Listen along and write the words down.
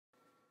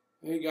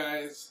Hey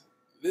guys,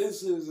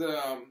 this is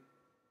a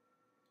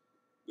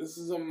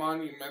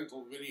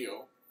monumental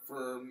video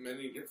for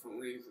many different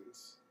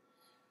reasons.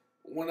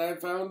 When I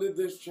founded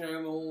this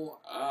channel,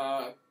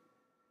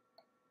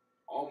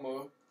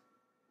 almost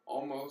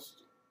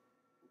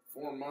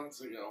 4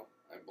 months ago,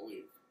 I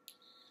believe,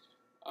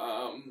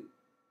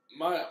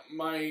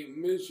 my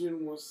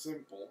mission was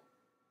simple: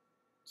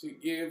 to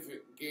give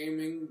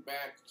gaming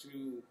back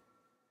to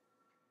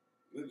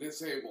the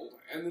disabled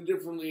and the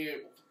differently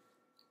abled.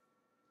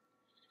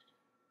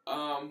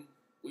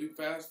 We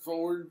fast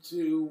forward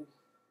to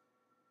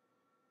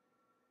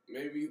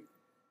maybe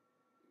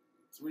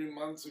 3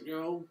 months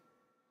ago,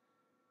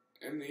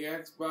 and the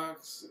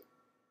Xbox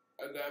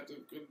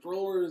adaptive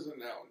controller is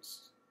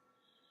announced,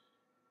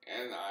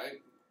 and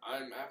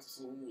I'm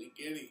absolutely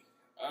giddy.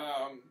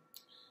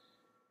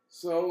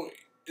 So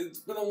it's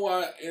been a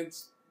while.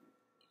 It's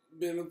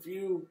been a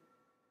few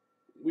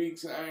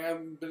weeks. I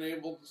haven't been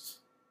able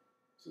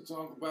to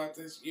talk about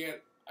this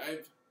yet.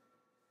 I've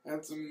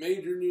had some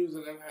major news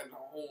that I've had to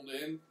hold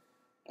in,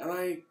 and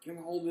I can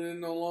hold it in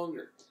no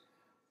longer.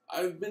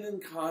 I've been in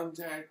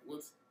contact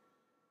with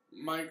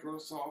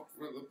Microsoft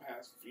for the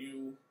past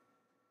few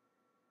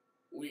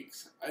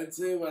weeks. I'd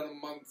say about a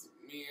month.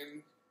 Me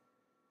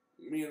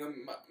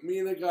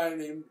and a guy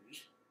named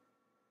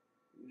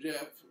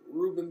Jeff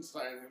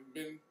Rubinstein have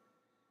been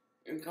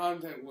in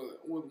contact with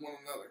one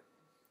another.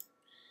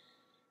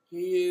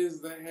 He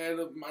is the head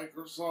of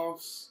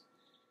Microsoft's,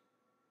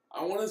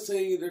 I want to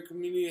say, either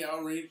Community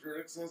Outreach or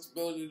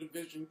Accessibility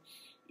Division.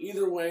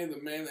 Either way, the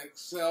man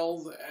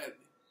excels at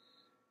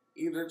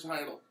either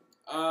title.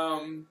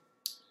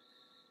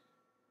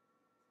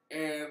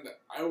 And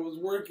I was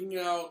working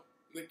out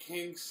the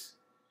kinks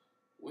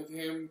with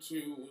him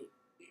to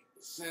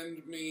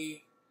send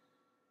me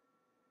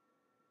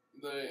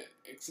the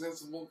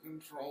accessible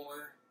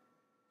controller,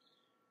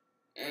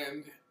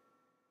 and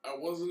I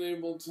wasn't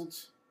able to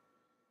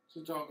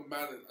talk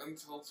about it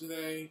until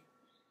today.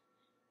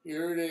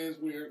 Here it is.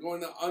 We are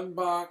going to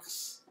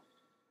unbox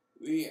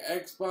the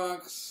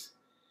Xbox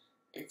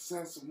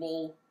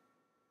accessible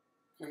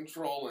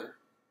controller.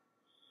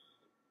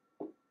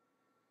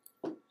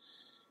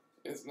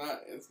 It's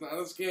not a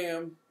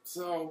scam.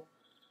 So,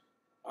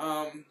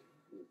 if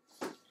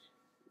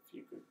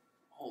you could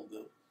hold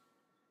the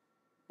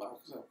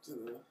box up to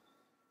the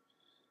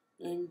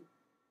thing.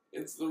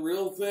 It's the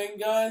real thing,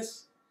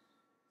 guys.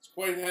 It's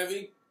quite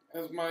heavy,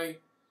 as my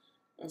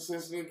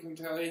assistant can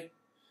tell you.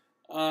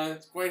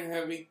 It's quite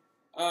heavy.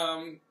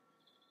 And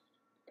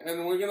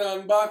we're going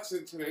to unbox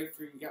it today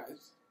for you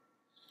guys.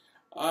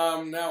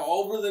 Now,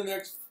 over the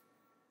next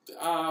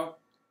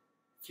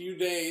few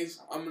days,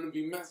 I'm going to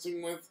be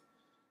messing with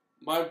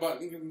my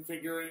button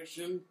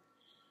configuration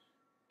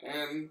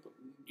and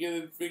get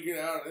it figured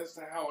out as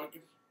to how I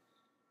can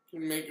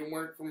make it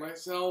work for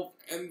myself.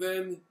 And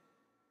then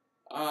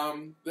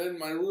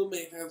my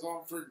roommate has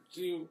offered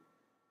to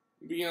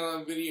be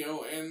on a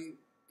video and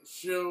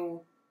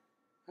show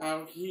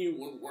how he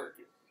would work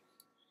it.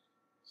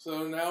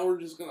 So now we're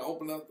just going to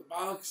open up the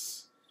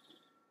box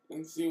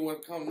and see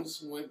what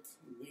comes with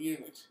the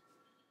unit.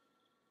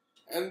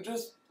 And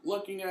just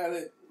looking at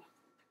it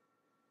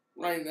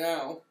right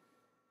now,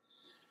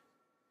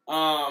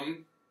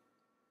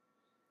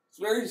 it's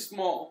very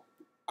small.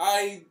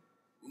 I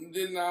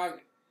did not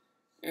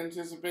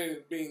anticipate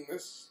it being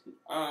this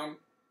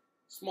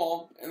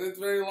small, and it's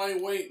very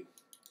lightweight.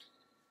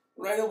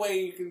 Right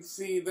away you can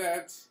see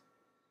that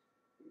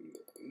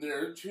there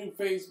are two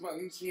face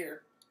buttons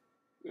here.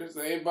 There's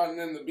the A button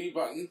and the B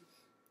button,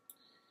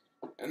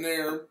 and they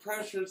are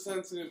pressure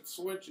sensitive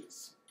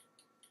switches.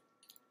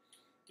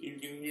 You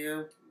can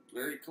hear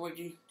very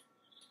clicky,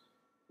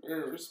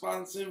 very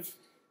responsive.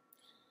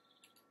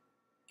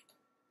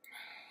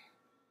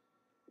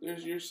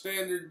 There's your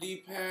standard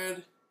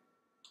D-pad.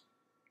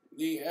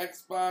 The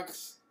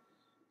Xbox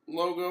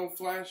logo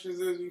flashes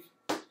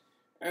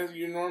as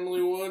you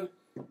normally would.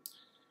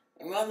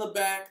 And on the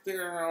back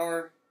there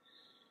are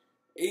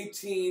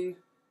 18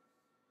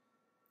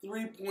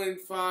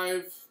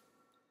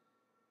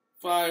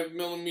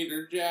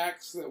 3.55mm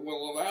jacks that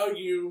will allow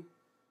you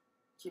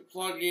to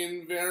plug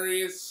in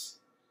various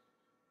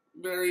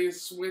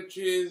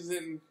switches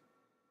and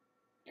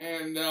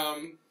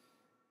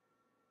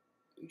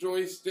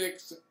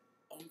joysticks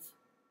of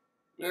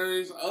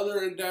various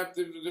other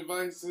adaptive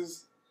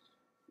devices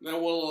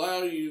that will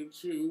allow you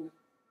to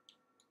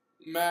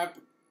map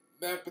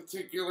that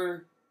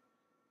particular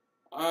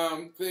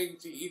thing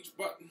to each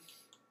button.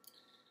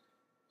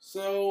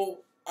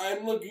 So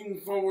I'm looking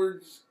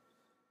forward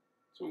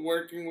to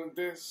working with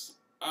this.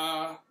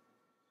 We're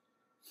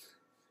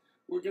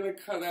gonna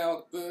cut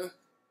out the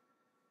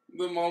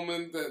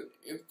moment that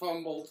it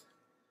fumbled.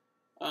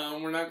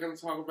 We're not gonna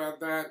talk about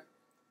that.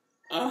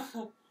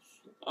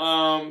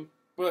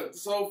 But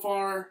so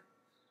far,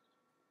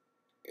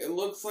 it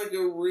looks like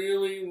a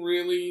really,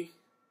 really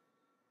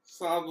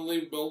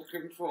solidly built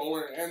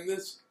controller, and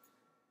this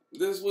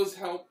was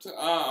helped.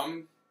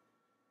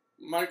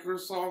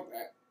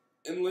 Microsoft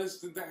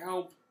enlisted the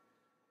help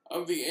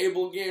of the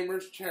Able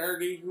Gamers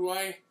charity, who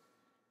I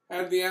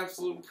had the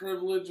absolute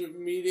privilege of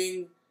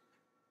meeting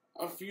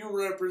a few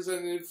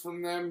representatives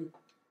from them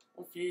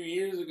a few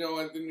years ago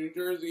at the New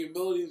Jersey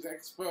Abilities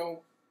Expo.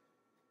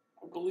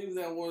 I believe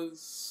that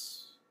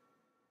was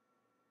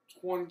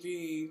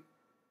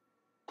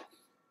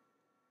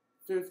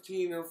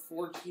 2015 or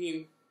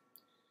 14.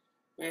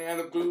 They had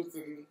a booth,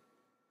 and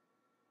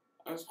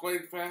I was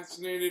quite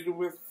fascinated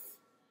with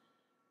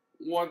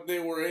what they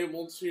were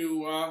able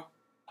to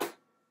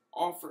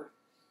offer.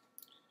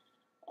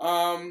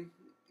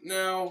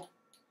 Now,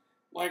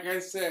 like I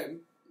said,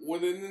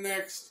 within the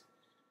next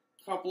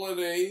couple of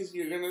days,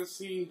 you're going to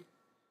see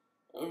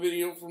a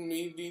video from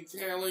me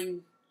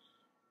detailing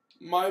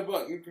my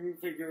button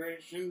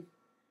configuration,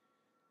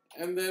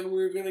 and then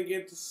we're going to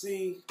get to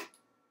see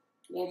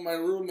what my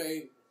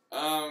roommate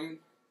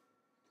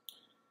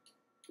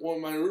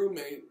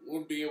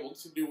would be able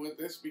to do with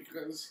this,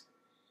 because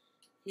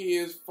he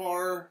is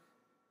far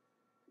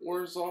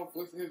worse off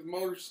with his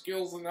motor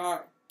skills than I.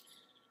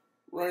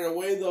 Right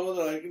away, though,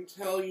 that I can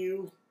tell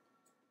you,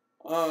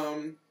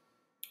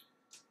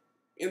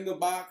 in the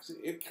box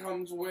it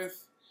comes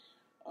with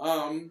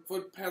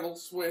foot pedal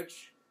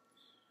switch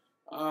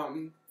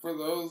for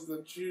those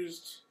that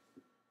choose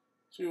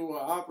to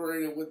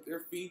operate it with their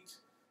feet.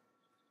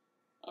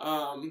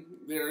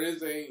 There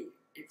is a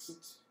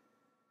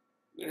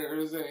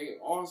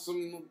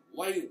awesome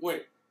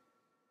lightweight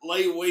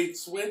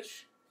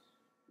switch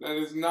that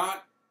is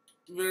not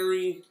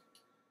very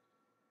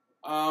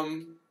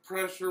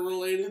pressure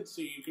related,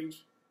 so you can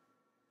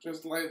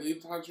just lightly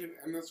touch it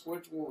and the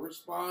switch will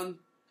respond,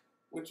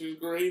 which is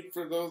great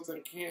for those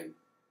that can't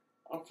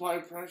apply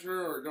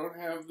pressure or don't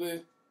have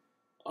the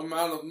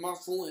amount of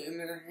muscle in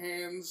their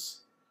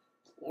hands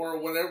or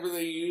whatever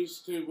they use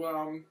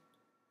to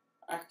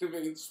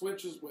activate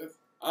switches with.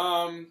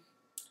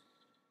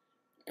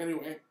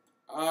 Anyway,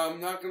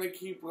 I'm not going to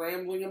keep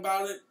rambling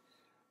about it.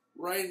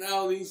 Right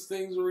now, these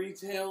things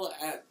retail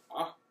at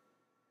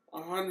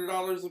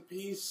 $100 a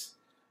piece.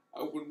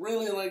 I would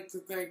really like to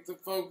thank the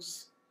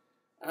folks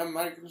at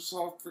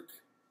Microsoft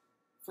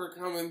for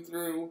coming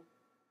through.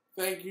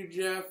 Thank you,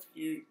 Jeff.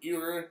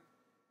 You're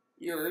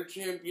a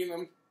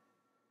champion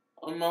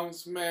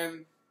amongst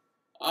men.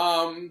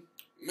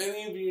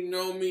 Many of you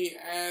know me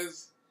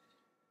as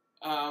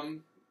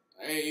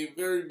a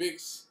very big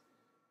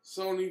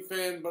Sony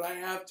fan, but I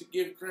have to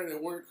give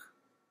credit where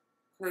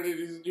credit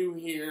is due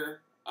here.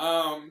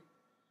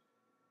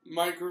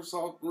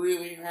 Microsoft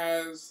really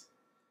has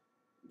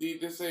the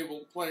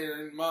disabled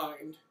player in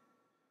mind,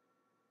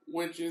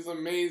 which is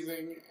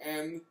amazing,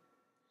 and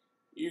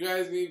you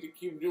guys need to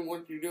keep doing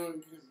what you're doing,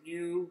 because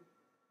you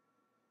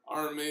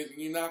are amazing.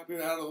 You knocked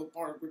it out of the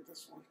park with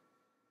this one.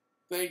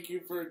 Thank you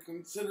for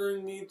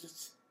considering me to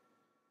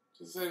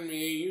send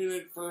me a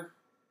unit for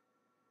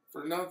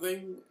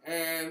nothing,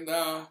 and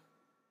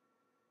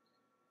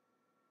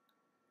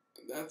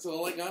that's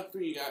all I got for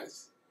you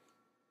guys.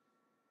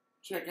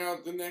 Check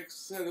out the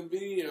next set of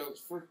videos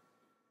for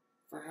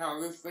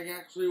how this thing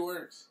actually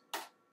works.